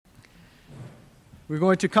We're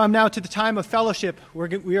going to come now to the time of fellowship.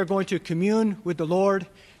 We are going to commune with the Lord.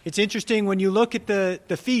 It's interesting when you look at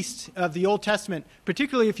the feasts of the Old Testament,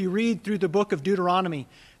 particularly if you read through the book of Deuteronomy,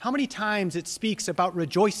 how many times it speaks about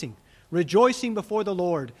rejoicing before the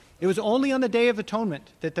Lord. It was only on the Day of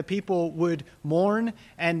Atonement that the people would mourn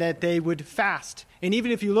and that they would fast. And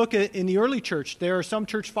even if you look at in the early church, there are some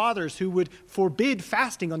church fathers who would forbid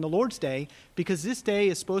fasting on the Lord's Day because this day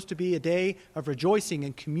is supposed to be a day of rejoicing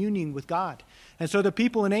and communing with God. And so the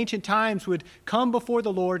people in ancient times would come before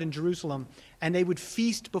the Lord in Jerusalem and they would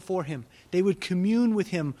feast before him. They would commune with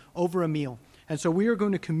him over a meal. And so we are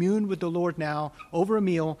going to commune with the Lord now over a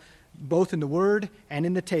meal, both in the Word and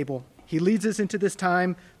in the table. He leads us into this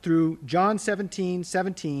time through John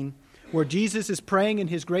 17:17, where Jesus is praying in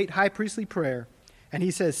his great high priestly prayer. And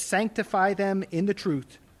he says, "Sanctify them in the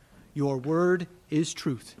truth. Your word is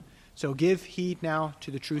truth." So give heed now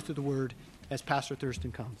to the truth of the word as Pastor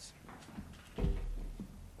Thurston comes.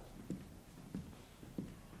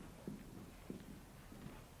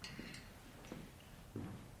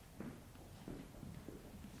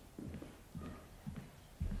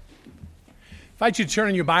 I invite you to turn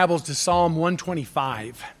in your Bibles to Psalm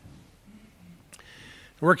 125.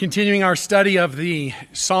 We're continuing our study of the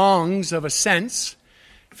songs of ascents,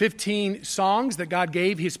 15 songs that God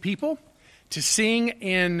gave his people to sing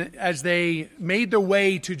as they made their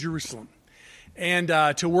way to Jerusalem and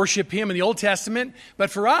to worship him in the Old Testament. But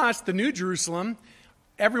for us, the New Jerusalem,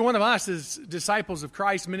 every one of us is disciples of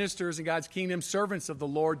Christ, ministers in God's kingdom, servants of the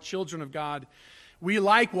Lord, children of God. We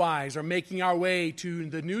likewise are making our way to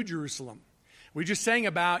the New Jerusalem. We just sang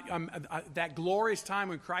about that glorious time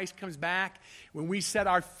when Christ comes back, when we set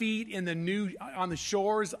our feet on the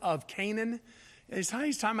shores of Canaan. He's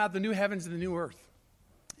talking about the new heavens and the new earth.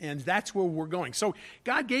 And that's where we're going. So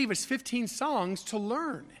God gave us 15 songs to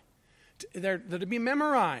learn. They're to be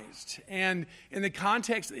memorized. And in the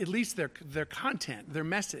context, at least their content, their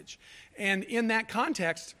message. And in that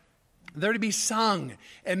context, they're to be sung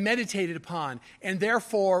and meditated upon. And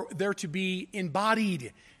therefore, they're to be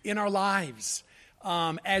embodied in our lives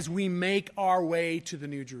as we make our way to the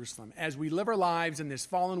New Jerusalem. As we live our lives in this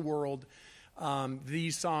fallen world,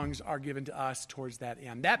 these songs are given to us towards that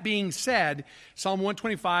end. That being said, Psalm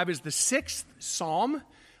 125 is the sixth psalm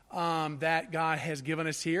that God has given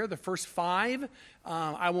us here. The first five,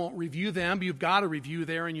 I won't review them, but you've got to review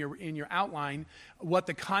there in your outline what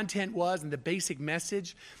the content was and the basic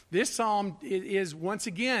message. This psalm is, once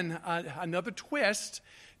again, another twist,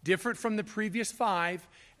 different from the previous five,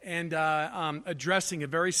 and addressing a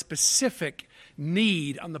very specific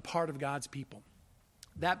need on the part of God's people.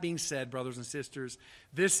 That being said, brothers and sisters,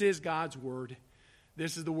 this is God's word.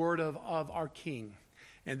 This is the word of our King.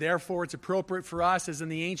 And therefore, it's appropriate for us, as in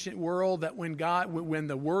the ancient world, that when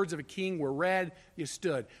the words of a king were read, you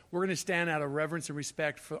stood. We're going to stand out of reverence and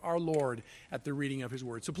respect for our Lord at the reading of his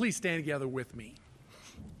word. So please stand together with me.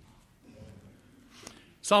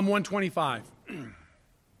 Psalm 125.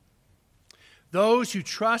 Those who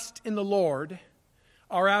trust in the Lord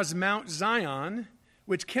are as Mount Zion,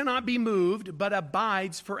 which cannot be moved, but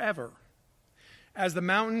abides forever. As the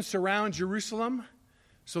mountains surround Jerusalem,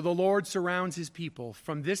 so the Lord surrounds his people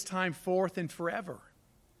from this time forth and forever.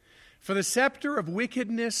 For the scepter of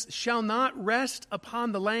wickedness shall not rest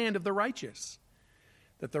upon the land of the righteous,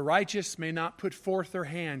 that the righteous may not put forth their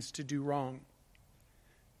hands to do wrong.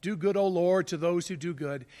 Do good, O Lord, to those who do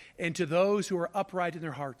good, and to those who are upright in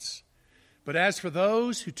their hearts. But as for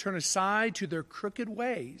those who turn aside to their crooked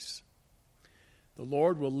ways, the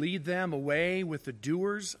Lord will lead them away with the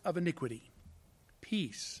doers of iniquity.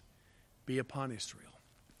 Peace be upon Israel.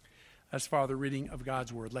 As far as the reading of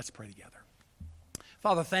God's word, let's pray together.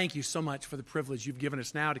 Father, thank you so much for the privilege you've given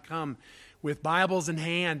us now to come with Bibles in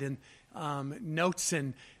hand and notes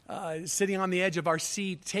and sitting on the edge of our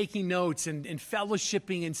seat, taking notes and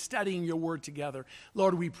fellowshipping and studying your word together.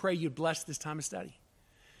 Lord, we pray you'd bless this time of study.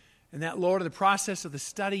 And that, Lord, in the process of the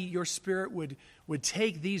study, your Spirit would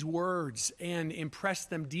take these words and impress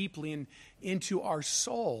them deeply into our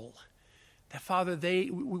soul. That, Father,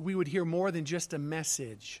 we would hear more than just a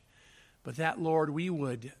message, but that, Lord, we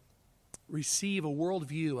would receive a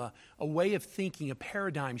worldview, a way of thinking, a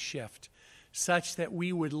paradigm shift, such that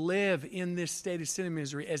we would live in this state of sin and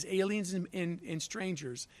misery as aliens and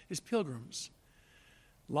strangers, as pilgrims,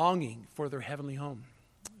 longing for their heavenly home.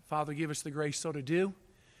 Father, give us the grace so to do.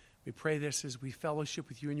 We pray this as we fellowship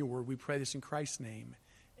with you in your word. We pray this in Christ's name.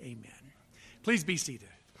 Amen. Please be seated.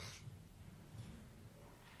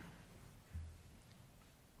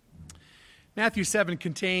 Matthew 7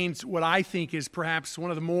 contains what I think is perhaps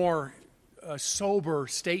one of the more sober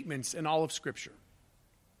statements in all of Scripture.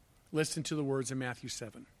 Listen to the words in Matthew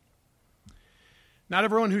 7. Not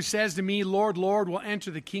everyone who says to me, Lord, Lord, will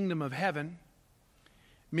enter the kingdom of heaven.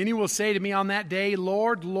 Many will say to me on that day,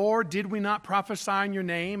 Lord, Lord, did we not prophesy in your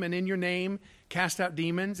name, and in your name cast out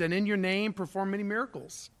demons, and in your name perform many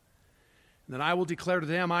miracles? And then I will declare to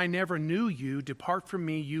them, I never knew you. Depart from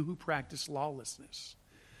me, you who practice lawlessness.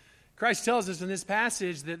 Christ tells us in this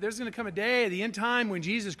passage that there's going to come a day at the end time when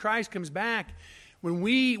Jesus Christ comes back,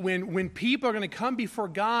 when people are going to come before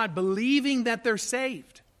God believing that they're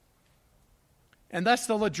saved. And thus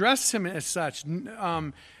they'll address him as such.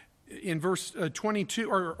 In verse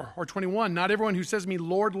 22 or 21, not everyone who says to me,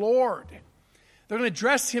 Lord, Lord. They're going to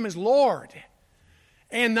address him as Lord.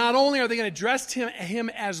 And not only are they going to address him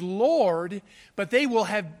as Lord, but they will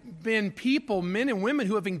have been people, men and women,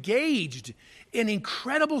 who have engaged in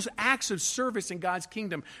incredible acts of service in God's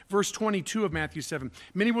kingdom. Verse 22 of Matthew 7.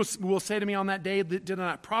 Many will say to me on that day, did I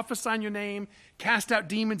not prophesy in your name, cast out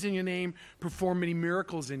demons in your name, perform many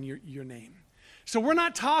miracles in your name? So we're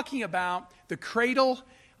not talking about the cradle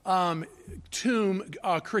tomb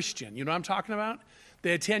Christian. You know what I'm talking about?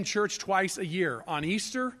 They attend church twice a year, on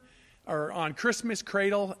Easter, or on Christmas,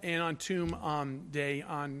 cradle, and on tomb day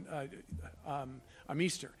on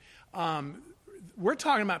Easter. We're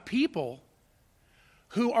talking about people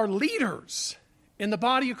who are leaders in the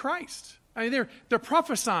body of Christ. I mean, they're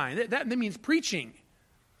prophesying. That means preaching.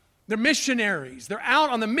 They're missionaries. They're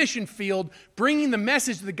out on the mission field bringing the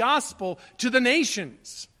message of the gospel to the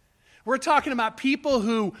nations. We're talking about people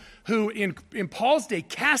who in Paul's day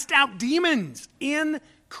cast out demons in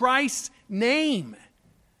Christ's name.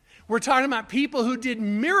 We're talking about people who did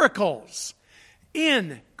miracles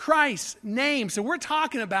in Christ's name. So we're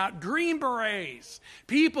talking about Green Berets,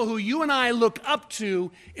 people who you and I look up to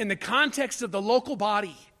in the context of the local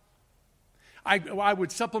body. I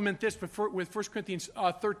would supplement this with 1 Corinthians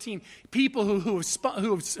 13. People who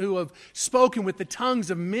have spoken with the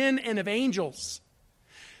tongues of men and of angels.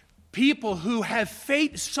 People who have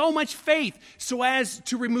faith, so much faith, so as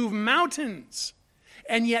to remove mountains.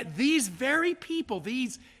 And yet these very people,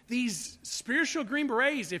 these spiritual Green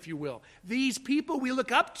Berets, if you will, these people we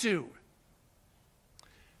look up to,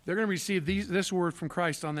 they're going to receive this word from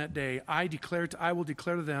Christ on that day. I will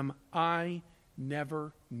declare to them, I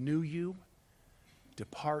never knew you.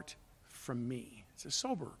 Depart from me. It's a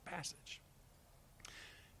sober passage.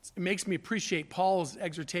 It makes me appreciate Paul's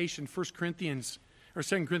exhortation, 2 Corinthians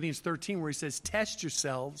 13, where he says, test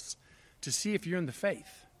yourselves to see if you're in the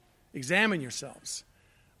faith. Examine yourselves.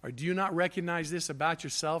 Or do you not recognize this about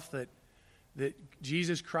yourself, that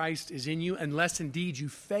Jesus Christ is in you, unless indeed you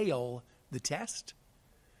fail the test?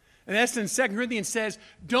 In essence, 2 Corinthians says,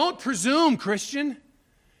 don't presume, Christian.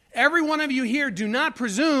 Every one of you here, do not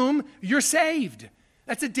presume you're saved.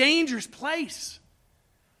 That's a dangerous place.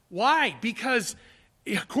 Why? Because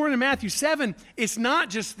according to Matthew 7, it's not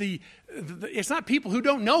just it's not people who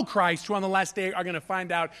don't know Christ who on the last day are going to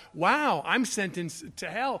find out, wow, I'm sentenced to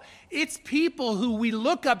hell. It's people who we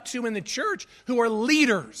look up to in the church who are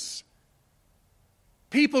leaders.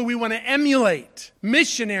 People we want to emulate.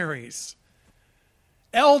 Missionaries.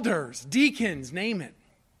 Elders. Deacons. Name it.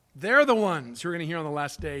 They're the ones who are going to hear on the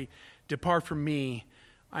last day, depart from me,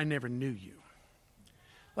 I never knew you.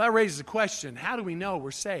 Well, that raises a question. How do we know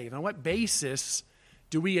we're saved? On what basis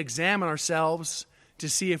do we examine ourselves to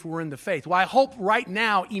see if we're in the faith? Well, I hope right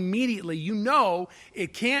now, immediately, you know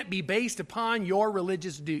it can't be based upon your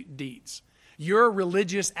religious deeds, your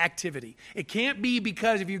religious activity. It can't be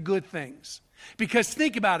because of your good things. Because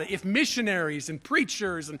think about it, if missionaries and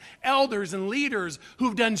preachers and elders and leaders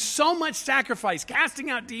who've done so much sacrifice, casting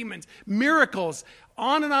out demons, miracles,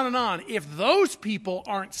 on and on and on, if those people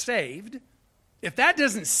aren't saved, if that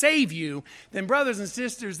doesn't save you, then brothers and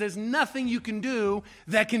sisters, there's nothing you can do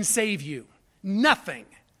that can save you. Nothing.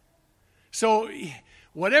 So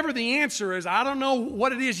whatever the answer is, I don't know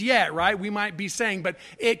what it is yet, right? We might be saying, but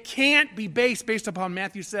it can't be based upon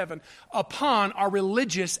Matthew 7, upon our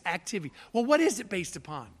religious activity. Well, what is it based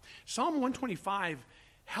upon? Psalm 125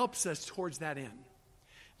 helps us towards that end.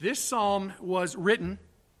 This psalm was written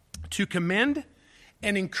to commend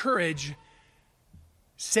and encourage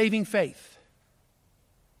saving faith.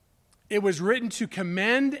 It was written to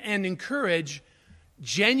commend and encourage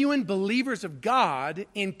genuine believers of God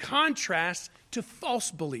in contrast to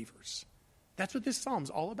false believers. That's what this psalm's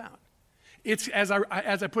all about. It's, as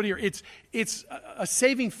I put here, it's a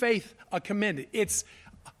saving faith, a commended. It's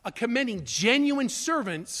a commending genuine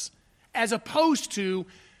servants as opposed to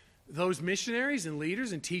those missionaries and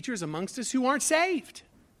leaders and teachers amongst us who aren't saved.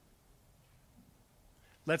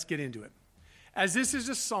 Let's get into it. As this is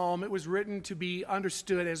a psalm, it was written to be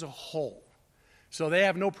understood as a whole. So they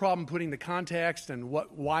have no problem putting the context and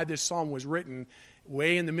why this psalm was written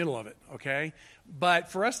way in the middle of it, okay? But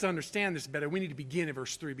for us to understand this better, we need to begin at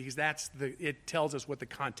verse 3 because it tells us what the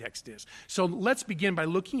context is. So let's begin by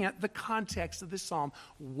looking at the context of this psalm.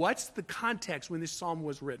 What's the context when this psalm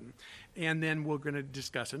was written? And then we're going to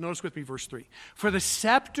discuss it. Notice with me verse 3. For the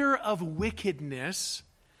scepter of wickedness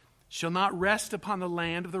shall not rest upon the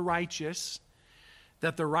land of the righteous,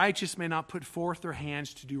 that the righteous may not put forth their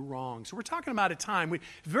hands to do wrong. So we're talking about a time,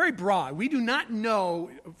 very broad. We do not know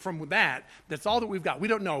from that, that's all that we've got. We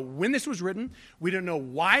don't know when this was written. We don't know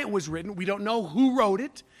why it was written. We don't know who wrote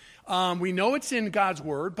it. We know it's in God's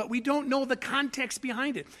word, but we don't know the context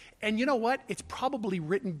behind it. And you know what? It's probably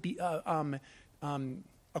written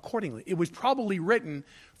accordingly. It was probably written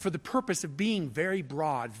for the purpose of being very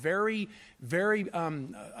broad, very, very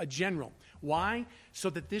general. Why? So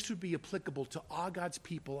that this would be applicable to all God's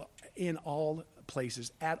people in all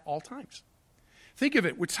places at all times. Think of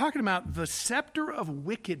it. We're talking about the scepter of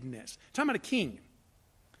wickedness. We're talking about a king.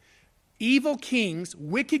 Evil kings,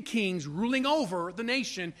 wicked kings ruling over the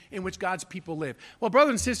nation in which God's people live. Well,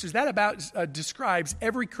 brothers and sisters, that about describes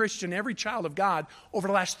every Christian, every child of God over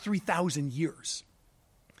the last 3,000 years.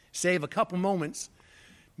 Save a couple moments.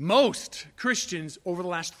 Most Christians over the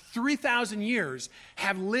last 3,000 years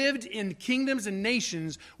have lived in kingdoms and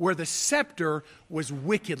nations where the scepter was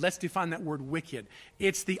wicked. Let's define that word wicked.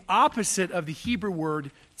 It's the opposite of the Hebrew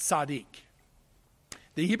word tzaddik.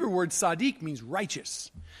 The Hebrew word tzaddik means righteous.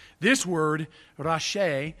 This word,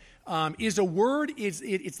 rashe, is a word, it's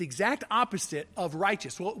the exact opposite of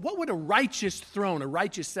righteous. Well, what would a righteous throne, a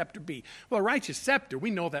righteous scepter be? Well, a righteous scepter, we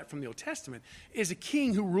know that from the Old Testament, is a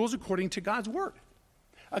king who rules according to God's word.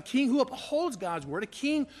 A king who upholds God's word, a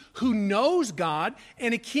king who knows God,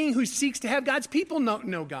 and a king who seeks to have God's people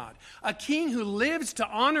know God. A king who lives to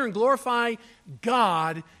honor and glorify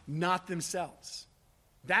God, not themselves.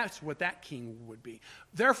 That's what that king would be.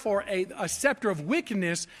 Therefore, a scepter of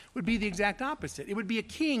wickedness would be the exact opposite. It would be a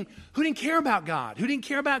king who didn't care about God, who didn't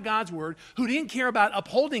care about God's word, who didn't care about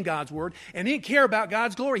upholding God's word, and didn't care about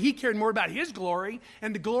God's glory. He cared more about his glory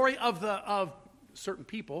and the glory of certain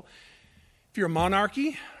people. If you're a monarchy,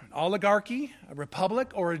 an oligarchy, a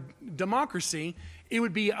republic, or a democracy, it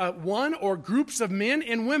would be one or groups of men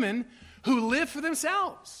and women who live for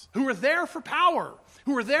themselves, who are there for power,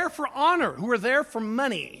 who are there for honor, who are there for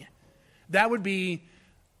money. That would be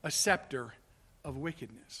a scepter of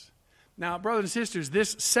wickedness. Now, brothers and sisters,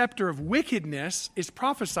 this scepter of wickedness is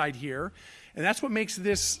prophesied here, and that's what makes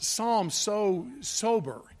this psalm so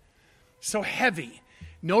sober, so heavy.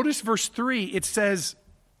 Notice verse 3, it says,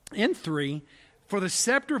 in 3, for the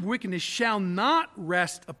scepter of wickedness shall not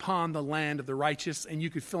rest upon the land of the righteous, and you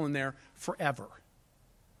could fill in there forever.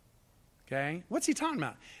 Okay? What's he talking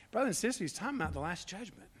about? Brothers and sisters, he's talking about the last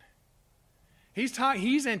judgment.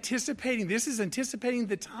 He's anticipating, this is anticipating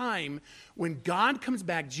the time when God comes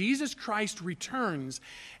back, Jesus Christ returns,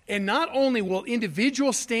 and not only will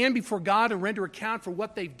individuals stand before God and render account for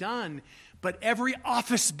what they've done, but every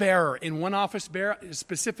office bearer, in one office bearer,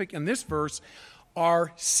 specific in this verse,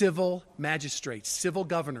 are civil magistrates, civil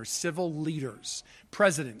governors, civil leaders,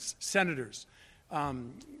 presidents, senators,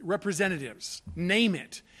 representatives, name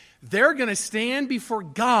it. They're going to stand before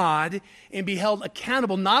God and be held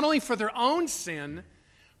accountable not only for their own sin,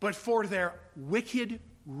 but for their wicked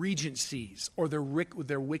regencies or their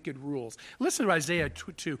wicked rules. Listen to Isaiah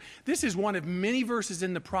 2. This is one of many verses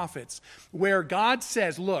in the prophets where God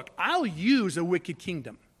says, look, I'll use a wicked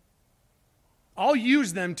kingdom. I'll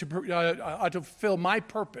use them to fulfill my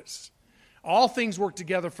purpose. All things work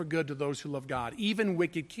together for good to those who love God, even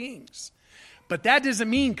wicked kings. But that doesn't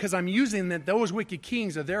mean because I'm using that those wicked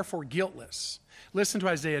kings are therefore guiltless. Listen to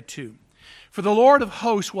Isaiah 2. For the Lord of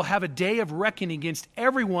hosts will have a day of reckoning against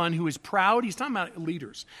everyone who is proud. He's talking about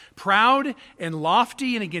leaders. Proud and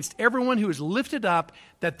lofty, and against everyone who is lifted up,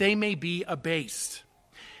 that they may be abased.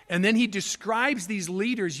 And then he describes these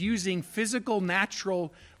leaders using physical,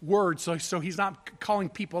 natural words. So he's not calling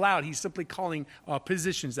people out. He's simply calling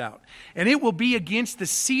positions out. And it will be against the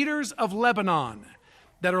cedars of Lebanon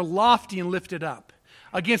that are lofty and lifted up,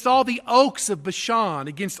 against all the oaks of Bashan,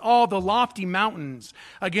 against all the lofty mountains,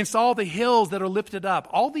 against all the hills that are lifted up.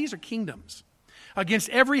 All these are kingdoms. Against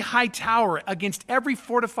every high tower, against every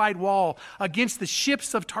fortified wall, against the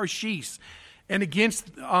ships of Tarshish, and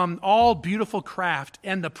against all beautiful craft.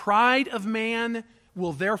 And the pride of man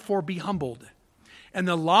will therefore be humbled, and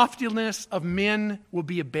the loftiness of men will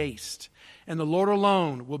be abased, and the Lord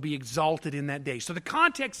alone will be exalted in that day. So the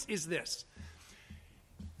context is this.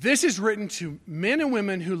 This is written to men and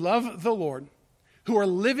women who love the Lord, who are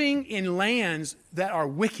living in lands that are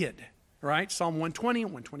wicked, right? Psalm 120,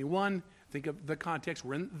 121, Think of the context.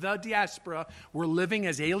 We're in the diaspora. We're living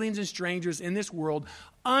as aliens and strangers in this world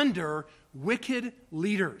under wicked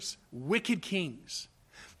leaders, wicked kings.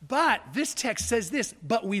 But this text says this,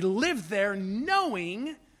 but we live there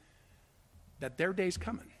knowing that their day's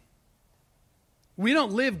coming. We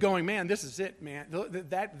don't live going, man, this is it, man.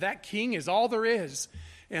 That king is all there is.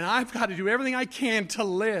 And I've got to do everything I can to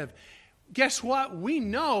live. Guess what? We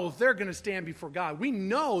know they're going to stand before God. We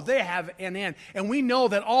know they have an end. And we know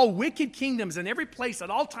that all wicked kingdoms in every place at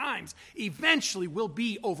all times eventually will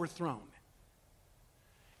be overthrown.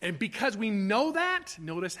 And because we know that,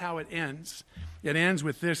 notice how it ends. It ends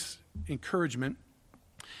with this encouragement.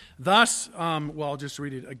 Thus, I'll just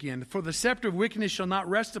read it again. For the scepter of wickedness shall not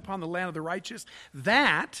rest upon the land of the righteous,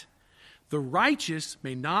 that the righteous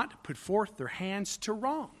may not put forth their hands to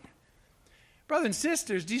wrong. Brothers and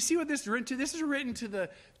sisters, do you see what this is written to? This is written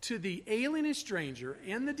to the alien and stranger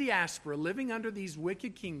in the diaspora living under these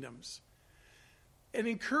wicked kingdoms and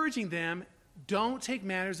encouraging them, don't take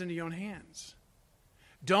matters into your own hands.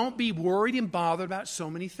 Don't be worried and bothered about so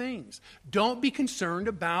many things. Don't be concerned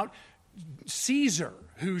about Caesar,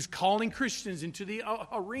 who's calling Christians into the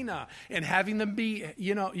arena and having them be,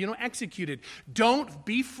 executed. Don't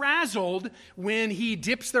be frazzled when he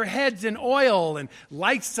dips their heads in oil and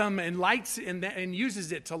lights them and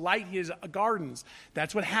uses it to light his gardens.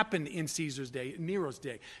 That's what happened in Caesar's day, Nero's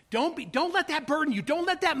day. Don't let that burden you. Don't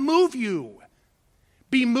let that move you.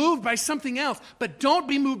 Be moved by something else, but don't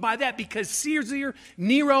be moved by that, because Caesar,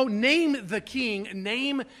 Nero, name the king,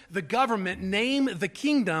 name the government, name the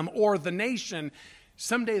kingdom or the nation.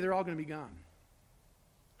 Someday they're all going to be gone.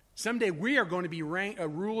 Someday we are going to be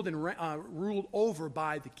ruled over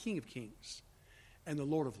by the King of Kings and the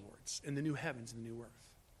Lord of Lords and the new heavens and the new earth.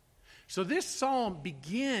 So this psalm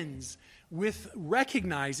begins with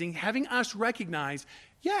having us recognize,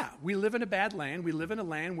 we live in a bad land. We live in a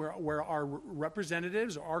land where our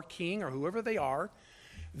representatives, or our king, or whoever they are,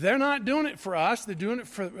 they're not doing it for us. They're doing it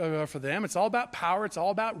for them. It's all about power. It's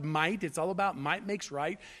all about might. It's all about might makes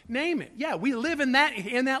right. Name it. Yeah, we live in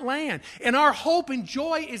that land. And our hope and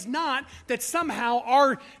joy is not that somehow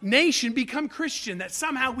our nation become Christian, that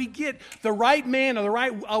somehow we get the right man or the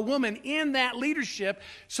right woman in that leadership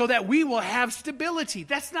so that we will have stability.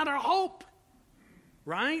 That's not our hope,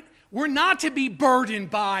 right? We're not to be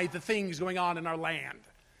burdened by the things going on in our land.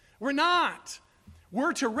 We're not.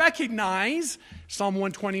 We're to recognize, Psalm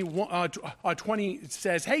 120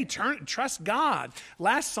 says, hey, trust God.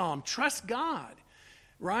 Last Psalm, trust God,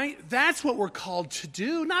 right? That's what we're called to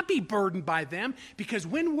do, not be burdened by them, because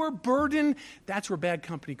when we're burdened, that's where bad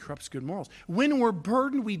company corrupts good morals. When we're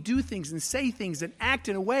burdened, we do things and say things and act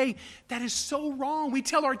in a way that is so wrong. We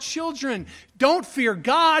tell our children, don't fear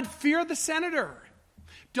God, fear the senator.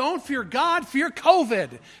 Don't fear God, fear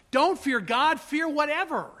COVID. Don't fear God, fear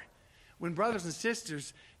whatever. When, brothers and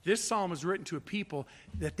sisters, this psalm was written to a people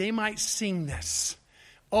that they might sing this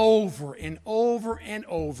over and over and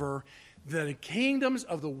over. The kingdoms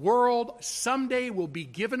of the world someday will be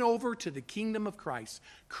given over to the kingdom of Christ.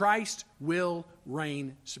 Christ will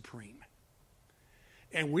reign supreme.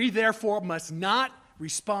 And we therefore must not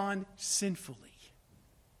respond sinfully.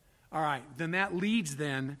 All right, then that leads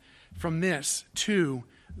then from this to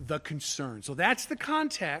the concern. So that's the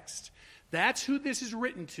context. That's who this is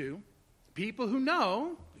written to. People who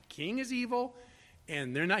know the king is evil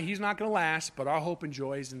and he's not going to last, but our hope and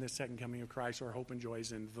joy is in the second coming of Christ. Our hope and joy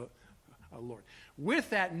is in the Lord.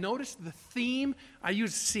 With that, notice the theme. I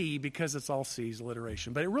use C because it's all C's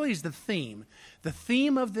alliteration, but it really is the theme. The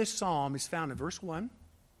theme of this psalm is found in verse 1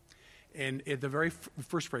 and at the very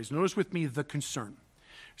first phrase. Notice with me the concern.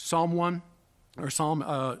 Psalm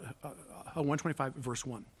 125, verse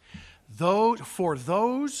 1. For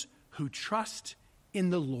those who trust in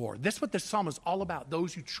the Lord. That's what this psalm is all about,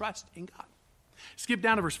 those who trust in God. Skip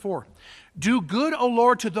down to verse 4. Do good, O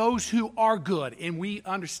Lord, to those who are good. And we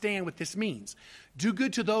understand what this means. Do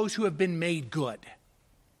good to those who have been made good.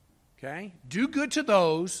 Okay? Do good to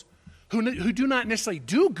those who do not necessarily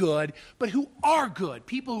do good, but who are good.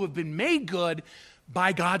 People who have been made good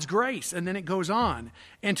by God's grace. And then it goes on.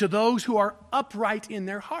 And to those who are upright in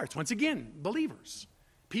their hearts. Once again, believers.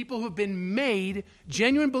 People who have been made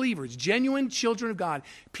genuine believers, genuine children of God.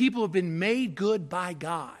 People who have been made good by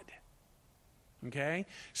God. Okay?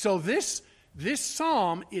 So this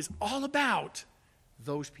psalm is all about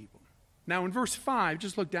those people. Now in verse 5,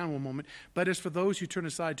 just look down one moment. But as for those who turn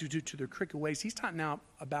aside to their crooked ways, he's talking now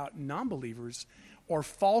about non-believers or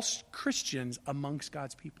false Christians amongst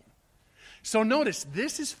God's people. So notice,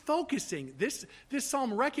 this is focusing, this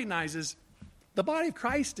psalm recognizes the body of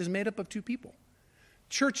Christ is made up of two people.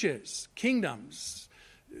 Churches, kingdoms,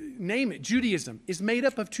 name it, Judaism is made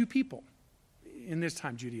up of two people. in this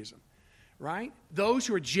time, Judaism, right? Those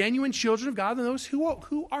who are genuine children of God and those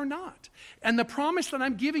who are not. And the promise that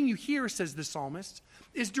I'm giving you here, says the psalmist,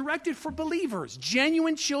 is directed for believers,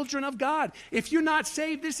 genuine children of God. If you're not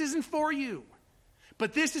saved, this isn't for you.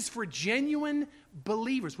 But this is for genuine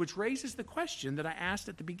believers, which raises the question that I asked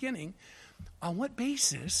at the beginning. On what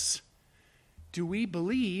basis do we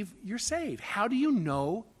believe you're saved? How do you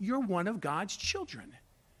know you're one of God's children?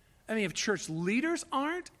 I mean, if church leaders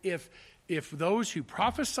aren't, if those who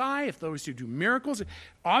prophesy, if those who do miracles,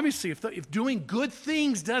 obviously if doing good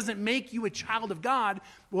things doesn't make you a child of God,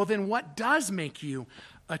 well then what does make you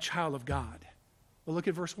a child of God? Well, look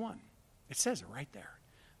at verse 1. It says it right there.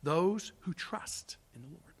 Those who trust in the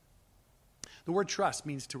Lord. The word trust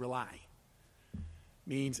means to rely.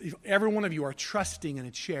 Means every one of you are trusting in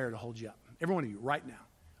a chair to hold you up. Every one of you right now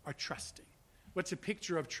are trusting. What's a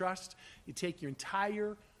picture of trust? You take your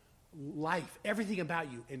entire life, everything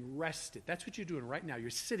about you, and rest it. That's what you're doing right now. You're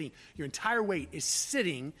sitting, your entire weight is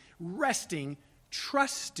sitting, resting,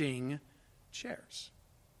 trusting chairs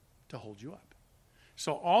to hold you up.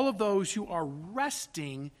 So all of those who are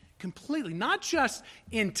resting completely, not just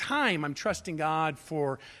in time, I'm trusting God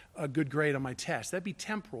for a good grade on my test. That'd be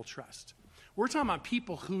temporal trust. We're talking about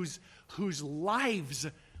people whose lives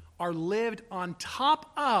are lived on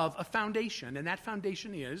top of a foundation, and that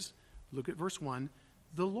foundation is, look at verse 1,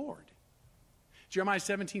 the Lord. Jeremiah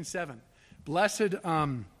 17:7. Blessed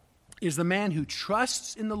is the man who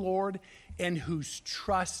trusts in the Lord and whose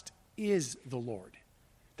trust is the Lord.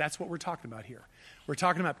 That's what we're talking about here. We're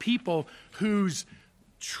talking about people whose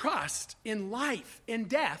trust in life and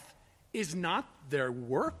death is not their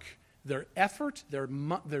work, their effort,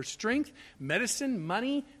 their strength, medicine,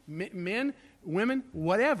 money, men, women,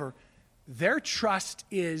 whatever. Their trust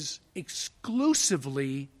is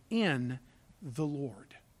exclusively in the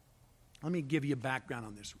Lord. Let me give you a background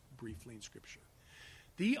on this briefly in Scripture.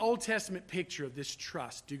 The Old Testament picture of this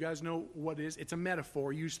trust, do you guys know what it is? It's a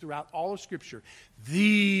metaphor used throughout all of Scripture.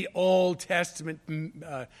 The Old Testament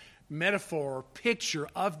metaphor or picture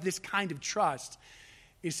of this kind of trust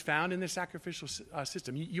is found in the sacrificial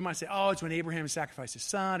system. You might say, oh, it's when Abraham sacrificed his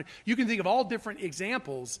son. You can think of all different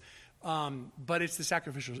examples, but it's the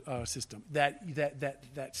sacrificial system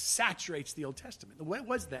that saturates the Old Testament. What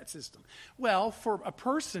was that system? Well, for a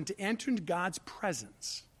person to enter into God's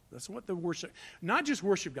presence, that's what the worship, not just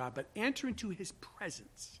worship God, but enter into his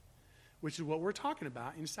presence, which is what we're talking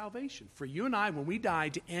about in salvation. For you and I, when we die,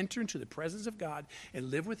 to enter into the presence of God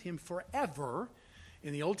and live with him forever.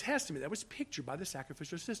 In the Old Testament, that was pictured by the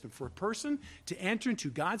sacrificial system. For a person to enter into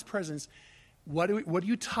God's presence, what are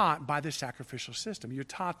you taught by the sacrificial system? You're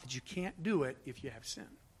taught that you can't do it if you have sin.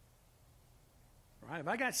 Right? If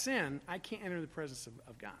I got sin, I can't enter the presence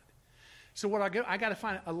of God. So I got to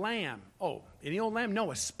find a lamb. Oh, any old lamb?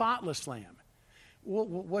 No, a spotless lamb. Well,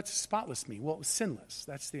 what's spotless mean? Well, sinless.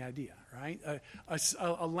 That's the idea, right?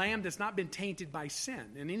 A lamb that's not been tainted by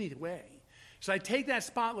sin in any way. So I take that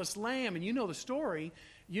spotless lamb, and you know the story.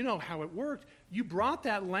 You know how it worked. You brought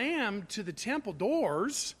that lamb to the temple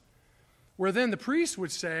doors, where then the priest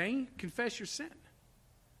would say, confess your sin.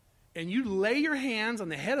 And you'd lay your hands on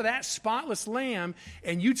the head of that spotless lamb,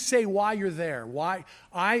 and you'd say why you're there. Why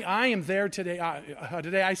I am there today.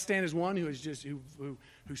 Today I stand as one who is just who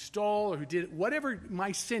stole or who did whatever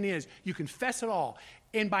my sin is. You confess it all,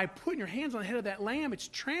 and by putting your hands on the head of that lamb, it's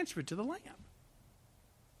transferred to the lamb.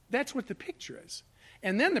 That's what the picture is.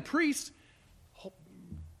 And then the priest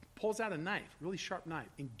pulls out a knife, really sharp knife,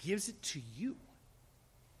 and gives it to you.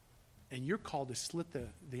 And you're called to slit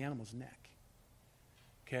the animal's neck.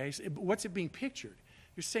 Okay? So what's it being pictured?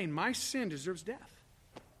 You're saying, my sin deserves death.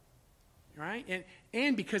 Right?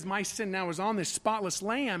 And because my sin now is on this spotless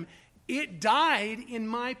lamb, it died in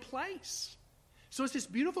my place. So it's this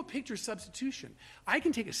beautiful picture of substitution. I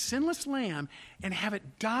can take a sinless lamb and have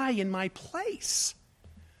it die in my place.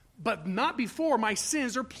 But not before my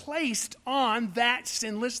sins are placed on that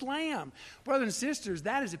sinless lamb. Brothers and sisters,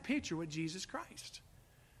 that is a picture of Jesus Christ.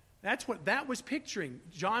 That's what that was picturing.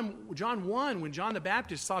 John 1, when John the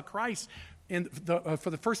Baptist saw Christ for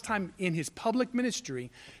the first time in his public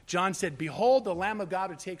ministry, John said, behold, the Lamb of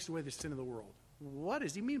God who takes away the sin of the world. What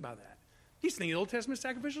does he mean by that? He's thinking Old Testament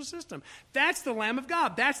sacrificial system. That's the Lamb of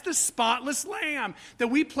God. That's the spotless Lamb that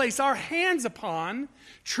we place our hands upon,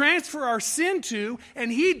 transfer our sin to,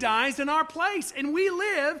 and he dies in our place. And we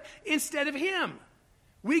live instead of him.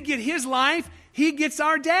 We get his life, he gets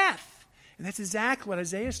our death. And that's exactly what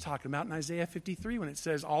Isaiah is talking about in Isaiah 53 when it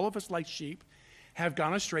says, all of us like sheep have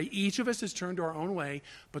gone astray. Each of us has turned to our own way,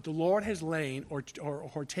 but the Lord has lain or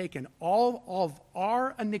taken all of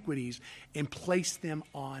our iniquities and placed them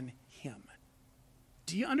on him.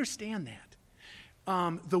 Do you understand that?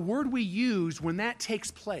 the word we use when that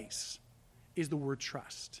takes place is the word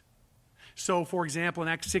trust. So, for example, in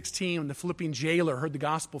Acts 16, when the Philippian jailer heard the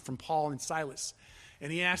gospel from Paul and Silas,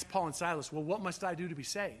 and he asked Paul and Silas, well, what must I do to be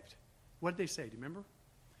saved? What did they say? Do you remember?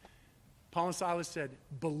 Paul and Silas said,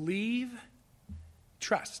 believe,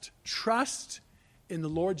 trust. Trust in the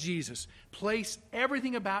Lord Jesus. Place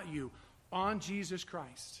everything about you on Jesus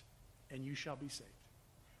Christ, and you shall be saved.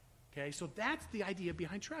 Okay, so that's the idea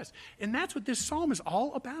behind trust. And that's what this psalm is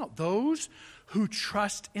all about. Those who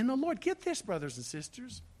trust in the Lord. Get this, brothers and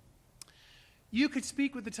sisters. You could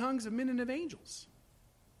speak with the tongues of men and of angels.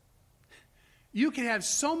 You could have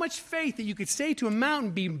so much faith that you could say to a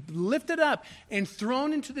mountain, be lifted up and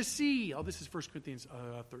thrown into the sea. Oh, this is 1 Corinthians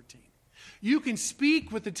 13. You can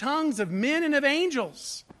speak with the tongues of men and of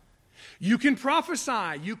angels. You can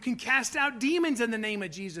prophesy. You can cast out demons in the name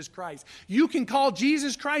of Jesus Christ. You can call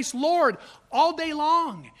Jesus Christ Lord all day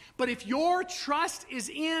long. But if your trust is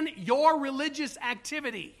in your religious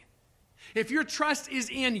activity, if your trust is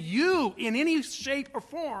in you in any shape or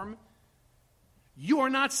form, you are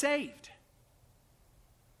not saved.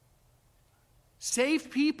 Saved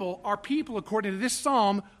people are people, according to this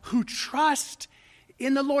psalm, who trust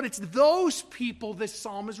in the Lord. It's those people this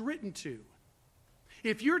psalm is written to.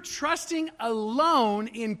 If you're trusting alone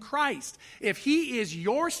in Christ, if He is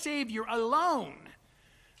your Savior alone,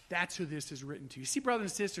 that's who this is written to. You see, brothers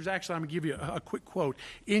and sisters, actually, I'm going to give you a quick quote.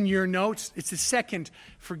 In your notes, it's the second,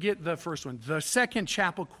 forget the first one, the second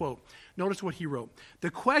chapel quote. Notice what he wrote.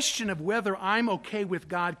 The question of whether I'm okay with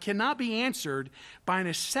God cannot be answered by an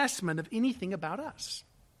assessment of anything about us,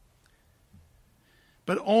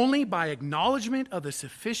 but only by acknowledgement of the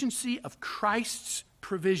sufficiency of Christ's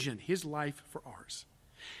provision, His life for ours.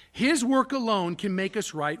 His work alone can make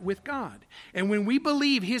us right with God. And when we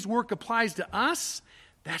believe His work applies to us,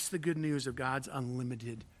 that's the good news of God's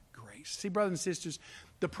unlimited grace. See, brothers and sisters,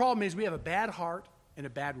 the problem is we have a bad heart and a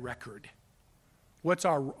bad record. What's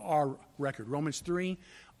our record? Romans 3,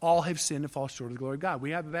 all have sinned and fall short of the glory of God.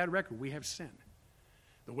 We have a bad record. We have sin.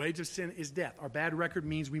 The wage of sin is death. Our bad record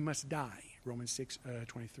means we must die. Romans 6,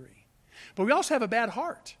 23. But we also have a bad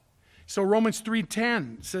heart. So Romans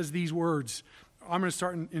 3:10 says these words. I'm going to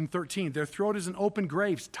start in 13. Their throat is an open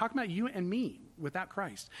grave. Talking about you and me without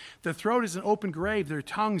Christ. The throat is an open grave. Their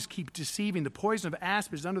tongues keep deceiving. The poison of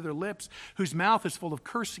asp is under their lips, whose mouth is full of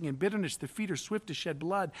cursing and bitterness. Their feet are swift to shed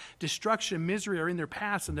blood. Destruction and misery are in their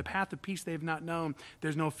paths, and the path of peace they have not known.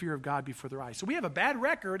 There's no fear of God before their eyes. So we have a bad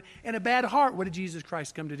record and a bad heart. What did Jesus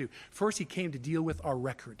Christ come to do? First, He came to deal with our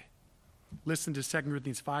record. Listen to 2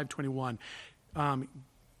 Corinthians 5:21.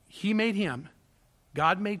 He made Him,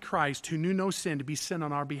 God made Christ, who knew no sin, to be sin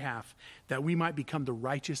on our behalf, that we might become the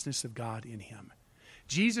righteousness of God in Him.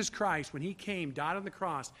 Jesus Christ, when He came, died on the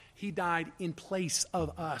cross, He died in place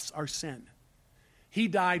of us, our sin. He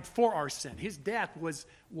died for our sin. His death was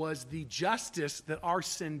the justice that our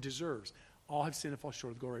sin deserves. All have sinned and fall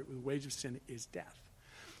short of the glory. The wage of sin is death.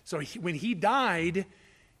 So when He died,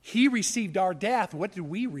 He received our death. What did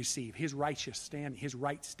we receive? His righteous standing, His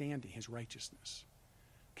right standing, His righteousness.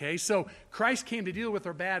 Okay, so Christ came to deal with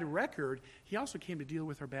our bad record. He also came to deal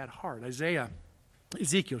with our bad heart.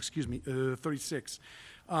 Ezekiel 36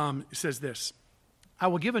 says this. I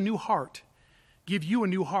will give you a new heart,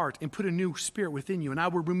 and put a new spirit within you. And I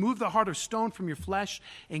will remove the heart of stone from your flesh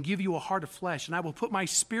and give you a heart of flesh. And I will put my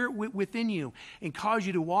spirit within you and cause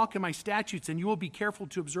you to walk in my statutes, and you will be careful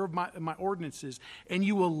to observe my ordinances, and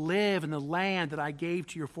you will live in the land that I gave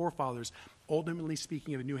to your forefathers, ultimately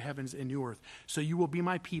speaking of a new heavens and new earth. So you will be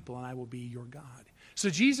my people, and I will be your God. So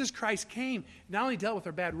Jesus Christ came, not only dealt with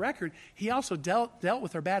our bad record, He also dealt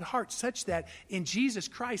with our bad heart, such that in Jesus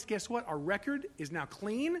Christ, guess what? Our record is now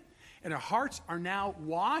clean, and our hearts are now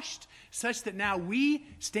washed, such that now we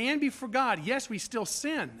stand before God. Yes, we still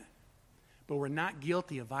sin, but we're not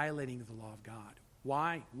guilty of violating the law of God.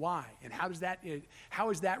 Why? And how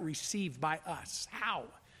is that received by us? How?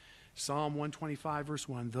 Psalm 125, verse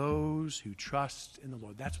 1, those who trust in the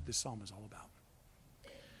Lord. That's what this psalm is all about.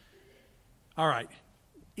 All right,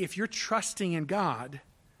 if you're trusting in God,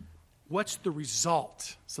 what's the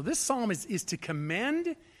result? So this psalm is to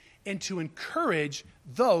commend and to encourage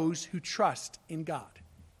those who trust in God.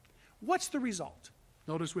 What's the result?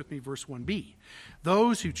 Notice with me verse 1b.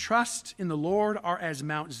 Those who trust in the Lord are as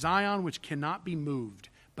Mount Zion, which cannot be moved,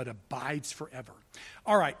 but abides forever.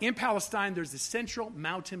 All right, in Palestine, there's the central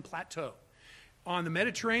mountain plateau. On the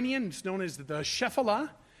Mediterranean, it's known as the Shephelah.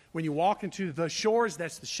 When you walk into the shores,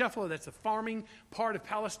 that's the Shephelah, that's the farming part of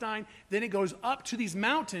Palestine. Then it goes up to these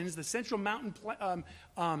mountains, the central mountain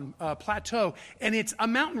plateau, and it's a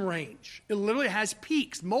mountain range. It literally has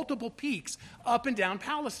peaks, multiple peaks up and down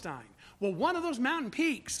Palestine. Well, one of those mountain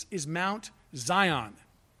peaks is Mount Zion,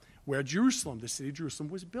 where Jerusalem, the city of Jerusalem,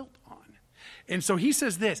 was built on. And so he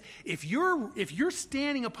says this, if you're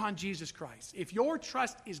standing upon Jesus Christ, if your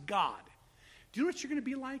trust is God, do you know what you're going to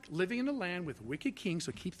be like? Living in a land with wicked kings,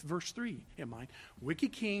 so keep verse 3 in mind,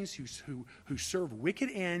 wicked kings who serve wicked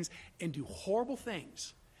ends and do horrible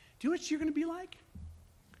things. Do you know what you're going to be like?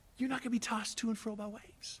 You're not going to be tossed to and fro by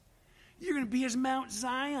waves. You're going to be as Mount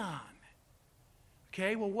Zion.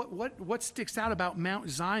 Okay, well, what sticks out about Mount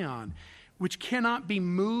Zion, which cannot be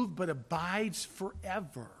moved but abides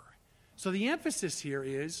forever? So the emphasis here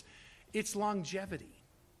is its longevity.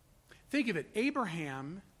 Think of it.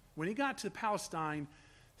 Abraham, when he got to Palestine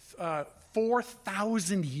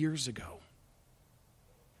 4,000 years ago,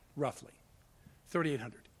 roughly,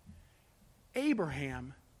 3,800,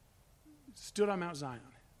 Abraham stood on Mount Zion.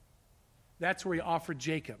 That's where he offered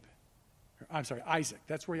Isaac.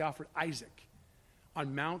 That's where he offered Isaac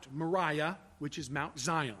on Mount Moriah, which is Mount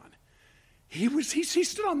Zion. He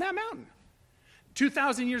stood on that mountain.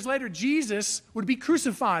 2,000 years later, Jesus would be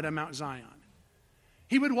crucified on Mount Zion.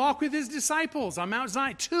 He would walk with his disciples on Mount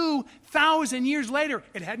Zion. 2,000 years later,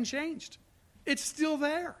 it hadn't changed. It's still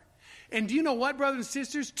there. And do you know what, brothers and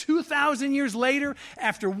sisters? 2,000 years later,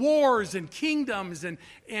 after wars and kingdoms and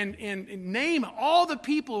name all the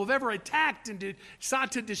people who have ever attacked and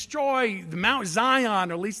sought to destroy the Mount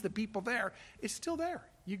Zion, or at least the people there, it's still there.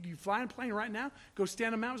 You fly in a plane right now, go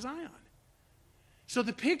stand on Mount Zion. So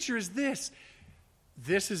the picture is this.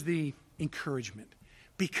 This is the encouragement.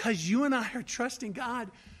 Because you and I are trusting God,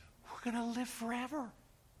 we're going to live forever.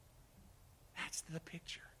 That's the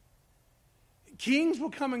picture. Kings will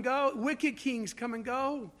come and go. Wicked kings come and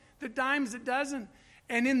go. They're dimes a dozen.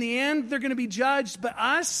 And in the end, they're going to be judged. But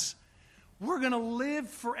us, we're going to live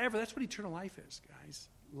forever. That's what eternal life is, guys.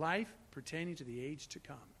 Life pertaining to the age to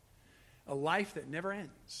come. A life that never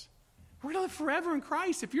ends. We're going to live forever in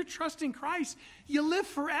Christ. If you're trusting Christ, you live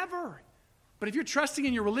forever. But if you're trusting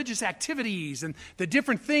in your religious activities and the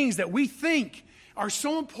different things that we think are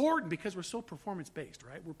so important because we're so performance-based,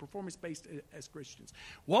 right? We're performance-based as Christians.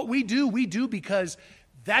 What we do because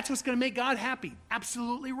that's what's going to make God happy.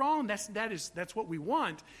 Absolutely wrong. That's what we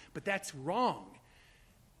want, but that's wrong.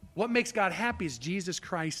 What makes God happy is Jesus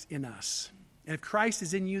Christ in us. And if Christ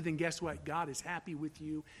is in you, then guess what? God is happy with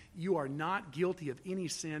you. You are not guilty of any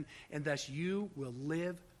sin, and thus you will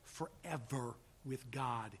live forever with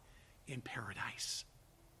God in paradise.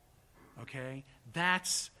 Okay?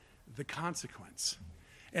 That's the consequence.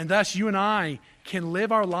 And thus you and I can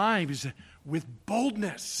live our lives with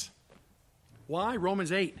boldness. Why?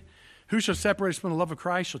 Romans 8. Who shall separate us from the love of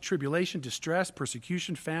Christ? Shall tribulation, distress,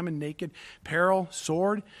 persecution, famine, naked, peril,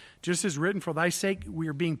 sword? Just as written, for thy sake we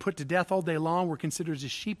are being put to death all day long. We're considered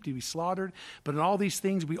as sheep to be slaughtered. But in all these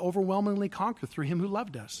things we overwhelmingly conquer through him who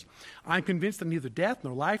loved us. I'm convinced that neither death,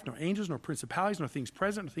 nor life, nor angels, nor principalities, nor things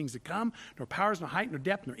present, nor things to come, nor powers, nor height, nor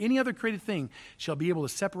depth, nor any other created thing shall be able to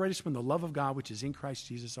separate us from the love of God which is in Christ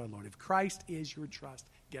Jesus our Lord. If Christ is your trust,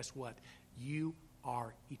 guess what? You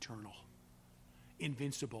are eternal,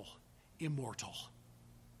 invincible, immortal.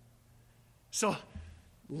 So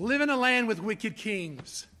live in a land with wicked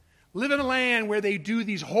kings. Live in a land where they do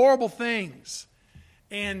these horrible things.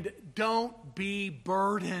 And don't be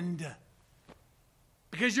burdened,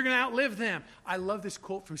 because you're going to outlive them. I love this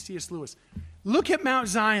quote from C.S. Lewis. Look at Mount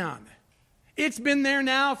Zion. It's been there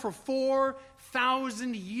now for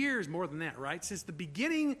 4,000 years, more than that, right? Since the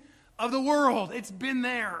beginning of the world, it's been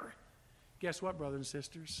there. Guess what, brothers and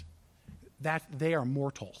sisters? That they are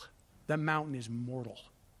mortal. That mountain is mortal.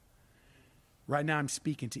 Right now I'm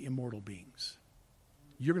speaking to immortal beings.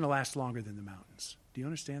 You're going to last longer than the mountains. Do you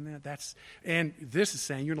understand that? And this is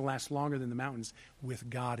saying you're going to last longer than the mountains with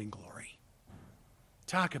God in glory.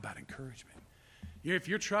 Talk about encouragement. If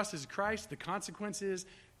your trust is Christ, the consequence is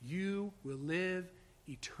you will live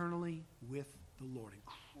eternally with the Lord.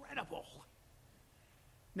 Incredible.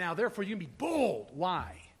 Now, therefore, you can be bold.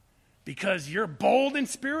 Why? Because you're bold in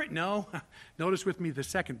spirit? No. Notice with me the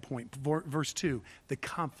second point, verse 2, the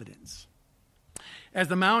confidence. As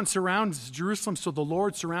the mountain surrounds Jerusalem, so the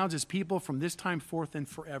Lord surrounds his people from this time forth and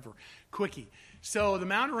forever. Quickie. So the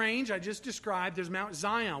mountain range I just described, there's Mount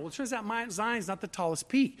Zion. Well, it turns out Mount Zion is not the tallest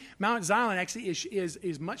peak. Mount Zion actually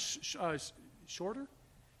is much shorter.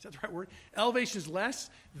 Is that the right word? Elevation is less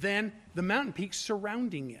than the mountain peaks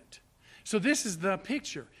surrounding it. So this is the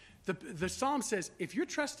picture. The psalm says, if you're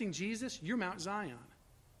trusting Jesus, you're Mount Zion,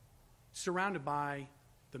 surrounded by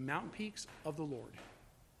the mountain peaks of the Lord.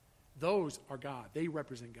 Those are God. They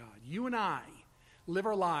represent God. You and I live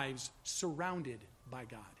our lives surrounded by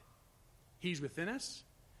God. He's within us,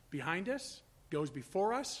 behind us, goes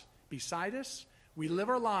before us, beside us. We live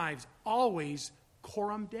our lives always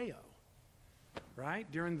coram Deo, right?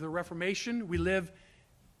 During the Reformation, we live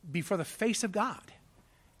before the face of God,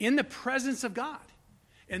 in the presence of God.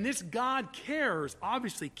 And this God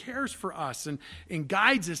obviously cares for us and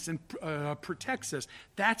guides us and protects us.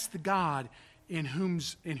 That's the God in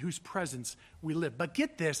whose presence we live. But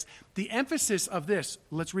get this, the emphasis of this,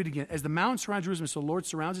 let's read again. As the mountain surrounds Jerusalem, so the Lord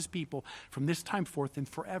surrounds his people from this time forth and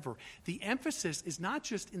forever. The emphasis is not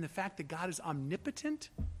just in the fact that God is omnipotent,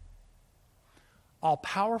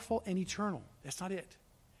 all-powerful, and eternal. That's not it.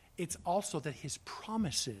 It's also that his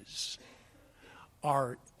promises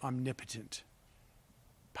are omnipotent,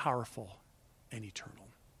 powerful, and eternal.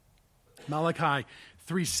 Malachi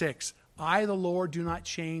 3:6, I, the Lord, do not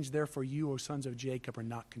change, therefore you, O sons of Jacob, are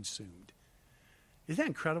not consumed. Isn't that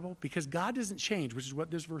incredible? Because God doesn't change, which is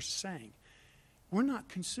what this verse is saying. We're not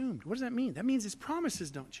consumed. What does that mean? That means his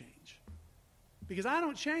promises don't change. Because I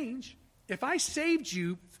don't change. If I saved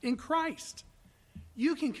you in Christ,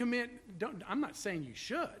 you can commit, I'm not saying you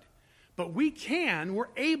should, but we're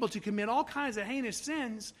able to commit all kinds of heinous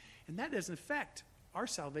sins, and that doesn't affect our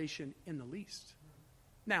salvation in the least.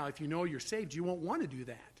 Now, if you know you're saved, you won't want to do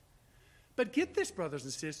that. But get this, brothers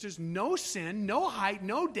and sisters, no sin, no height,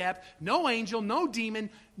 no depth, no angel, no demon,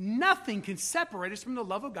 nothing can separate us from the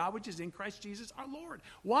love of God which is in Christ Jesus our Lord.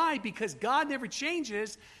 Why? Because God never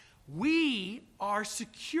changes. We are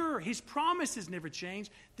secure. His promises never change.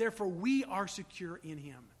 Therefore, we are secure in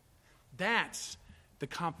him. That's the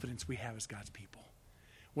confidence we have as God's people.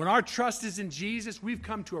 When our trust is in Jesus, we've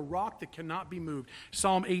come to a rock that cannot be moved.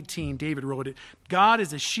 Psalm 18, David wrote it. God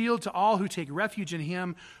is a shield to all who take refuge in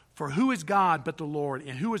him. For who is God but the Lord?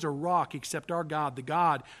 And who is a rock except our God, the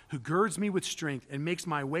God who girds me with strength and makes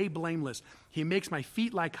my way blameless? He makes my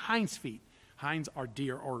feet like hinds' feet. Hinds are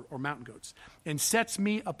deer or mountain goats. And sets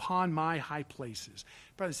me upon my high places.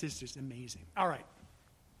 Brothers and sisters, amazing. All right.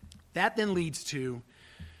 That then leads to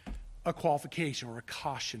a qualification or a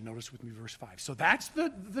caution. Notice with me verse 5. So that's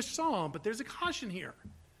the psalm, but there's a caution here.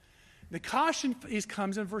 The caution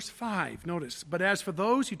comes in verse 5. Notice, but as for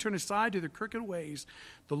those who turn aside to their crooked ways,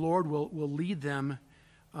 the Lord will lead them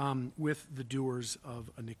with the doers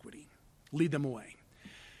of iniquity. Lead them away.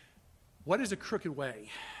 What is a crooked way?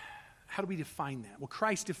 How do we define that? Well,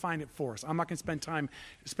 Christ defined it for us. I'm not going to spend time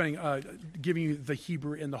giving you the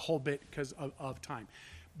Hebrew and the whole bit because of time.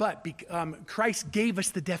 But Christ gave us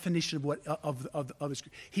the definition of his.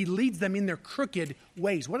 He leads them in their crooked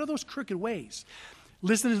ways. What are those crooked ways?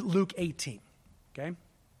 Listen to Luke 18. Okay,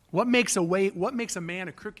 what makes a man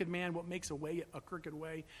a crooked man? What makes a way a crooked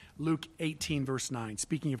way? Luke 18, verse 9.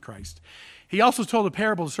 Speaking of Christ, he also told a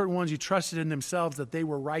parable to certain ones who trusted in themselves that they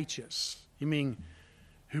were righteous. You mean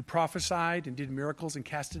who prophesied and did miracles and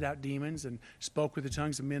casted out demons and spoke with the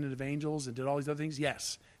tongues of men and of angels and did all these other things?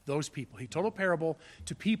 Yes, those people. He told a parable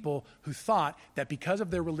to people who thought that because of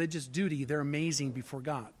their religious duty, they're amazing before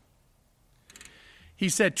God. He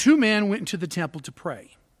said, 2 men went into the temple to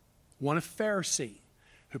pray. One a Pharisee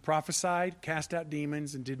who prophesied, cast out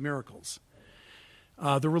demons, and did miracles.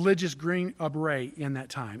 The religious green beret in that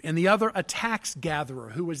time. And the other a tax gatherer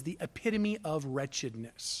who was the epitome of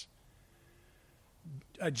wretchedness.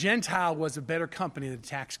 A Gentile was a better company than a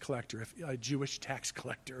tax collector, a Jewish tax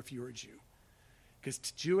collector if you were a Jew. Because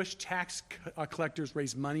Jewish tax collectors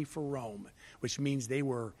raised money for Rome, which means they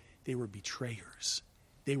were betrayers.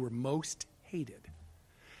 They were most hated.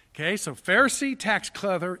 Okay, so Pharisee, tax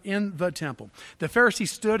collector in the temple. The Pharisee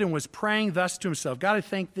stood and was praying thus to himself, God, I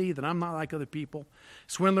thank thee that I'm not like other people,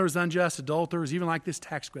 swindlers, unjust, adulterers, even like this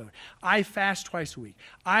tax collector. I fast twice a week.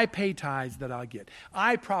 I pay tithes that I get.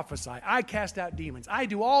 I prophesy. I cast out demons. I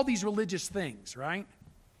do all these religious things, right?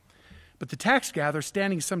 But the tax gatherer,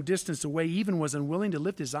 standing some distance away, even was unwilling to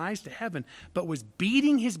lift his eyes to heaven, but was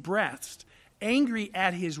beating his breast, angry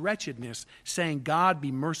at his wretchedness, saying, God,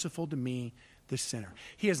 be merciful to me, the sinner.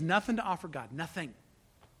 He has nothing to offer God, nothing.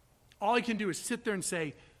 All he can do is sit there and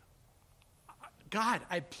say, God,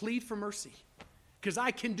 I plead for mercy because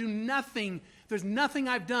I can do nothing. There's nothing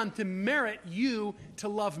I've done to merit you to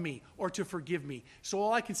love me or to forgive me. So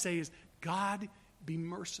all I can say is, God, be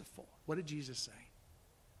merciful. What did Jesus say?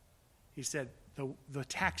 He said, the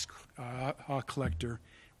tax collector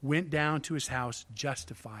went down to his house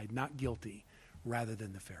justified, not guilty, rather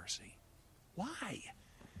than the Pharisee. Why?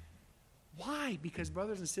 Why? Because,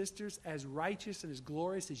 brothers and sisters, as righteous and as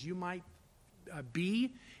glorious as you might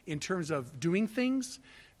be in terms of doing things,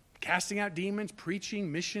 casting out demons,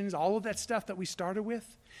 preaching, missions, all of that stuff that we started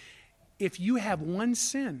with, if you have one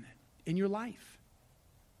sin in your life,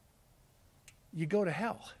 you go to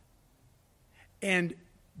hell. And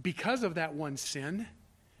because of that one sin,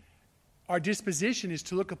 our disposition is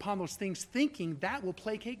to look upon those things thinking that will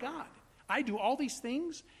placate God. I do all these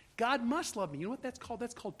things, God must love me. You know what that's called?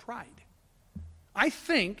 That's called pride. I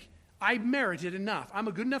think I merited enough. I'm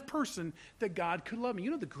a good enough person that God could love me.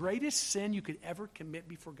 You know the greatest sin you could ever commit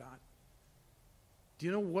before God? Do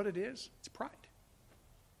you know what it is? It's pride.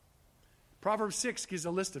 Proverbs 6 gives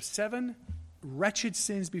a list of 7 wretched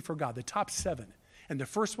sins before God, the top 7. And the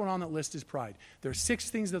first one on that list is pride. There are 6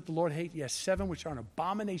 things that the Lord hates. Yes, 7 which are an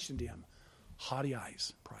abomination to him. Haughty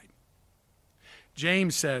eyes, pride.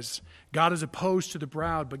 James says, God is opposed to the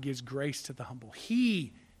proud, but gives grace to the humble.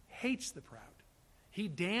 He hates the proud. He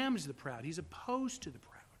damns the proud. He's opposed to the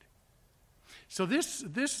proud. So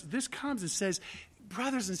this comes and says,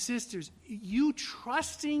 brothers and sisters, you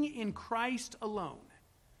trusting in Christ alone,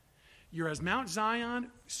 you're as Mount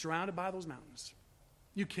Zion surrounded by those mountains.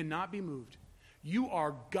 You cannot be moved. You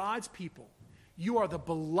are God's people. You are the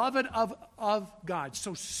beloved of God.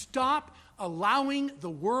 So stop allowing the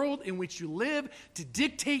world in which you live to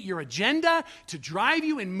dictate your agenda, to drive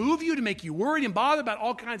you and move you, to make you worried and bothered about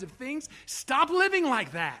all kinds of things. Stop living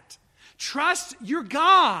like that. Trust your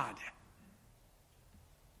God.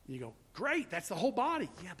 You go, great, that's the whole body.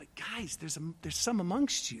 Yeah, but guys, there's some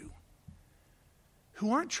amongst you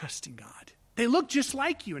who aren't trusting God. They look just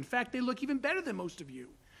like you. In fact, they look even better than most of you.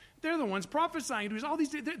 They're the ones prophesying.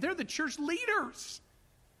 They're the church leaders.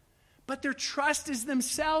 But their trust is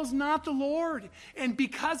themselves, not the Lord. And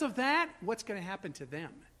because of that, what's going to happen to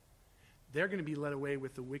them? They're going to be led away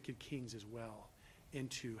with the wicked kings as well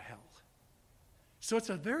into hell. So it's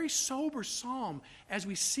a very sober psalm as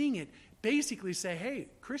we sing it. Basically say, hey,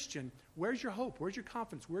 Christian, where's your hope? Where's your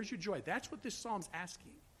confidence? Where's your joy? That's what this psalm's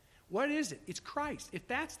asking. What is it? It's Christ. If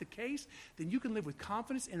that's the case, then you can live with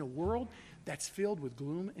confidence in a world that's filled with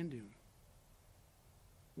gloom and doom.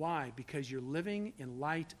 Why? Because you're living in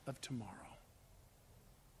light of tomorrow.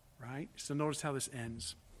 Right? So notice how this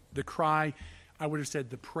ends. The cry, I would have said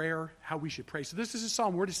the prayer, how we should pray. So this is a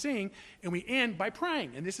psalm we're to sing, and we end by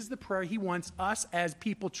praying. And this is the prayer he wants us as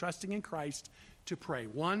people trusting in Christ to pray.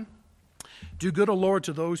 1, do good, O Lord,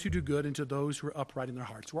 to those who do good and to those who are upright in their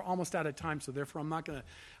hearts. We're almost out of time, so therefore I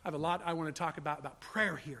have a lot I want to talk about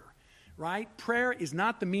prayer here. Right? Prayer is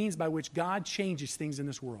not the means by which God changes things in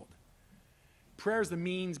this world. Prayer is the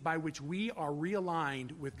means by which we are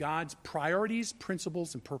realigned with God's priorities,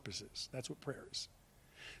 principles, and purposes. That's what prayer is.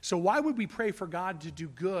 So why would we pray for God to do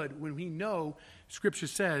good when we know, Scripture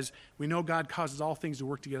says, we know God causes all things to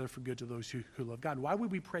work together for good to those who love God? Why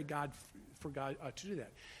would we pray for God to do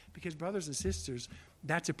that? Because, brothers and sisters,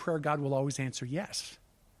 that's a prayer God will always answer yes.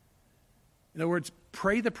 In other words,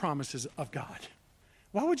 pray the promises of God.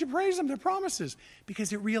 Why would you praise them? They're promises.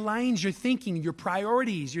 Because it realigns your thinking, your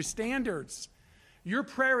priorities, your standards. Your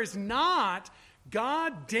prayer is not,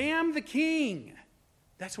 God damn the king.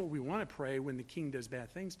 That's what we want to pray when the king does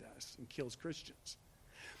bad things to us and kills Christians.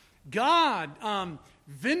 God,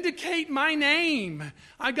 vindicate my name.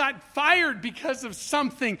 I got fired because of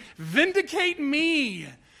something. Vindicate me.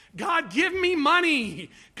 God, give me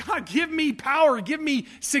money. God, give me power. Give me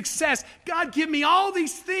success. God, give me all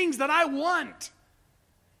these things that I want.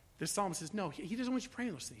 This psalmist says, no, he doesn't want you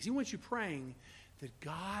praying those things. He wants you praying that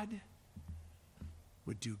God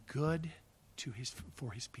would do good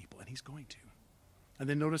for his people, and he's going to. And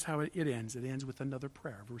then notice how it ends. It ends with another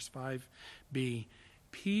prayer. Verse 5b,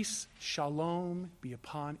 peace, shalom, be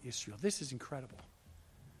upon Israel. This is incredible.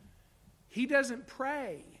 He doesn't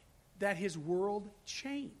pray that his world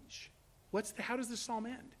change. How does the psalm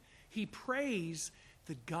end? He prays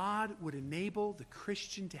that God would enable the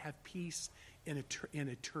Christian to have peace in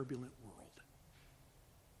a turbulent world.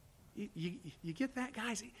 You get that,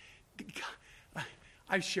 guys?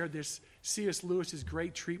 I've shared this, C.S. Lewis's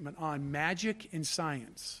great treatment on magic and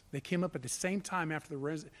science. They came up at the same time after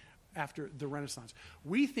the Renaissance.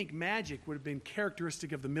 We think magic would have been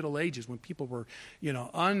characteristic of the Middle Ages when people were,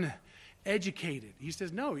 uneducated. He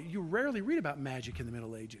says, no, you rarely read about magic in the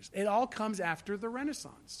Middle Ages. It all comes after the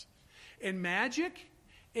Renaissance. And magic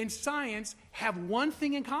and science have one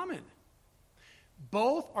thing in common.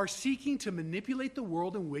 Both are seeking to manipulate the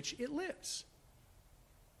world in which it lives.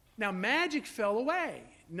 Now, magic fell away.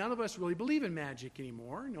 None of us really believe in magic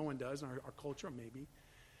anymore. No one does in our culture, maybe.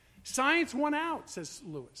 Science won out, says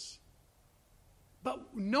Lewis.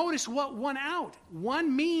 But notice what won out.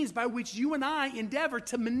 One means by which you and I endeavor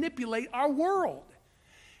to manipulate our world.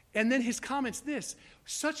 And then his comment's this: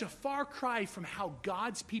 such a far cry from how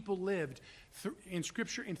God's people lived in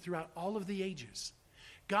Scripture and throughout all of the ages.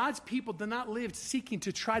 God's people did not live seeking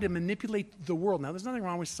to try to manipulate the world. Now, there's nothing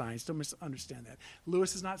wrong with science. Don't misunderstand that.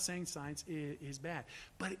 Lewis is not saying science is bad,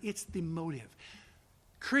 but it's the motive.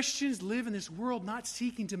 Christians live in this world not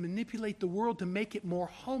seeking to manipulate the world to make it more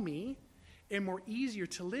homey and more easier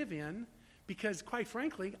to live in, because quite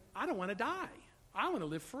frankly, I don't want to die. I want to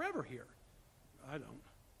live forever here. I don't.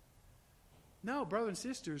 No, brothers and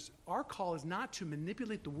sisters, our call is not to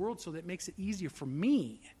manipulate the world so that it makes it easier for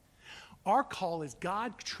me. Our call is,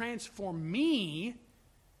 God, transform me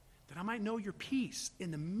that I might know your peace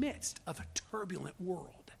in the midst of a turbulent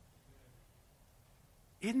world.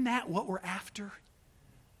 Isn't that what we're after?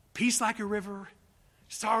 Peace like a river,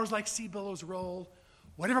 sorrows like sea billows roll.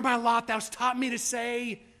 Whatever my lot thou's taught me to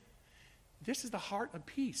say, this is the heart of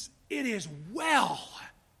peace. It is well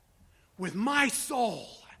with my soul.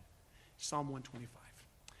 Psalm 125.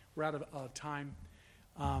 We're out of time.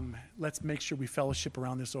 Let's make sure we fellowship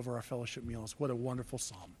around this over our fellowship meals. What a wonderful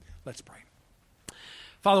psalm. Let's pray.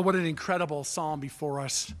 Father, what an incredible psalm before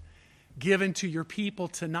us, given to your people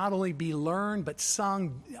to not only be learned, but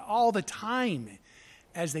sung all the time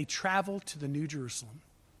as they travel to the New Jerusalem.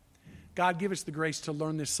 God, give us the grace to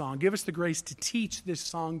learn this song. Give us the grace to teach this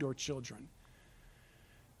song to our children.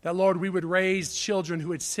 That, Lord, we would raise children who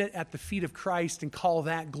would sit at the feet of Christ and call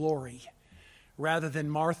that glory, rather than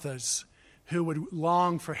Martha's, who would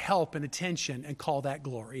long for help and attention and call that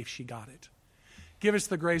glory if she got it. Give us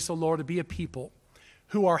the grace, O Lord, to be a people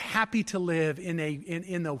who are happy to live in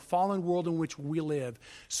the fallen world in which we live,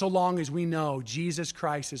 so long as we know Jesus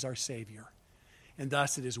Christ is our Savior. And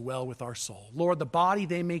thus it is well with our soul. Lord, the body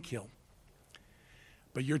they may kill,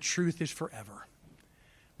 but your truth is forever.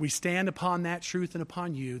 We stand upon that truth and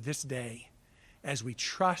upon you this day as we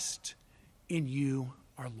trust in you,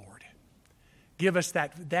 our Lord. Give us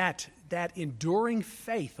that enduring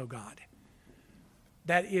faith, O God,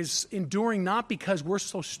 that is enduring not because we're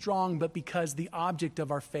so strong, but because the object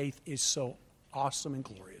of our faith is so awesome and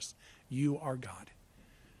glorious. You are God.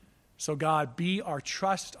 So God, be our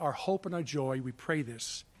trust, our hope, and our joy. We pray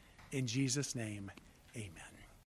this in Jesus' name. Amen.